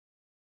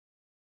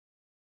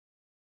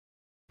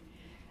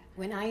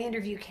When I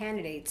interview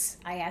candidates,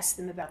 I ask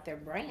them about their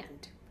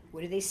brand.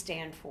 What do they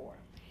stand for?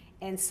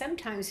 And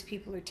sometimes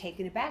people are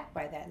taken aback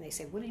by that and they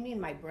say, what do you mean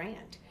my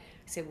brand?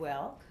 I say,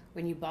 well,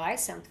 when you buy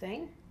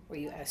something or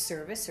a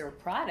service or a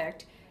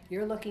product,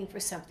 you're looking for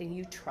something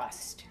you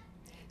trust.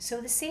 So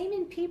the same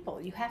in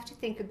people, you have to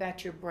think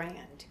about your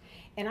brand.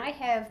 And I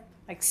have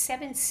like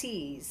 7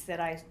 C's that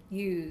I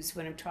use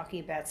when I'm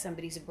talking about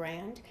somebody's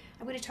brand.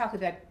 I'm going to talk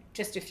about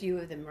just a few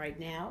of them right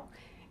now.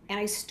 And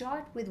I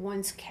start with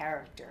one's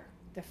character.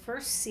 The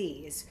first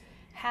C is,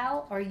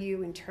 how are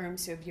you in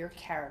terms of your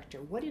character?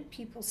 What do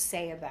people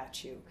say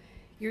about you?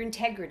 Your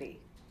integrity,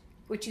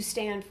 what you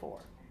stand for.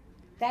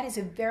 That is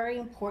a very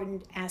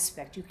important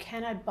aspect. You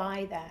cannot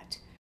buy that.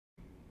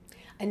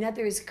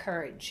 Another is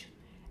courage.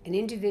 An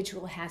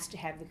individual has to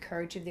have the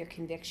courage of their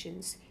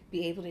convictions,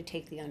 be able to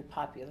take the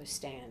unpopular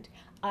stand.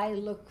 I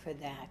look for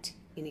that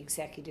in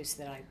executives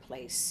that I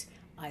place,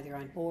 either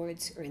on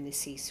boards or in the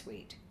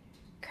C-suite.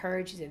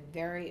 Courage is a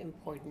very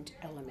important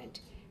element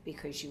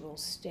because you will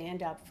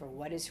stand up for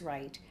what is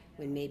right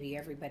when maybe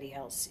everybody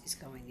else is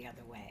going the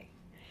other way.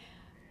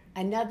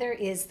 Another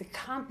is the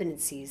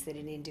competencies that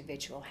an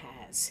individual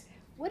has.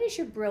 What is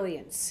your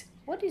brilliance?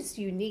 What is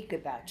unique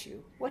about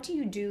you? What do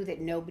you do that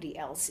nobody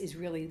else is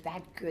really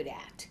that good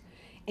at?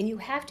 And you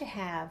have to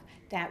have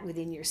that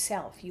within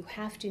yourself. You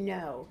have to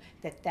know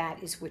that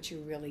that is what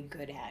you're really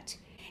good at.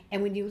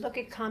 And when you look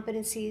at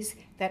competencies,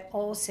 that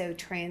also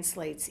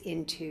translates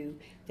into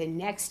the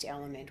next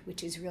element,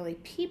 which is really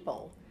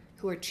people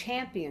who are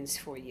champions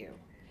for you,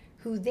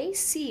 who they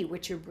see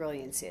what your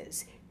brilliance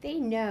is. They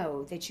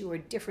know that you are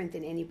different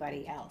than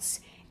anybody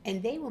else,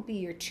 and they will be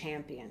your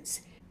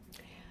champions.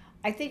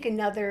 I think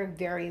another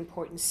very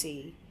important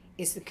C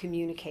is the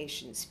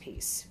communications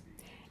piece.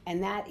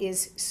 And that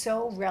is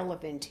so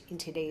relevant in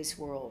today's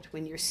world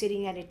when you're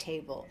sitting at a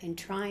table and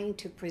trying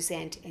to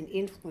present and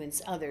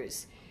influence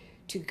others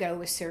to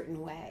go a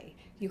certain way.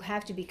 You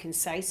have to be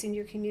concise in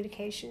your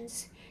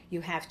communications,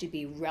 you have to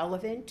be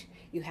relevant,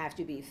 you have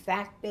to be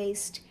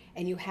fact-based,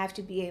 and you have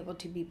to be able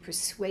to be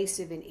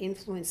persuasive and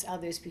influence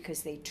others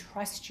because they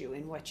trust you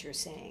in what you're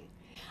saying.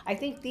 I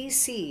think these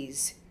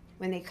C's,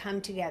 when they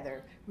come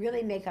together,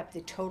 really make up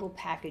the total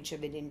package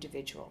of an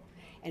individual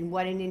and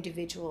what an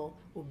individual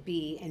will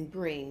be and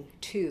bring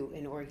to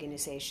an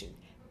organization.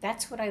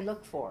 That's what I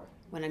look for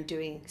when I'm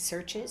doing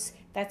searches.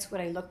 That's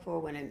what I look for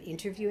when I'm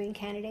interviewing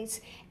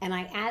candidates. And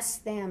I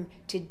ask them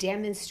to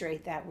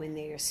demonstrate that when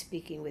they are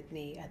speaking with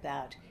me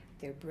about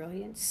their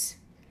brilliance,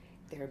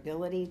 their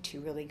ability to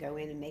really go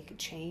in and make a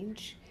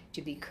change,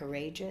 to be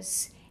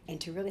courageous,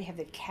 and to really have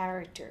the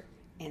character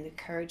and the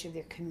courage of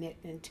their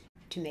commitment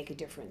to make a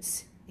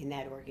difference in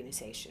that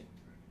organization.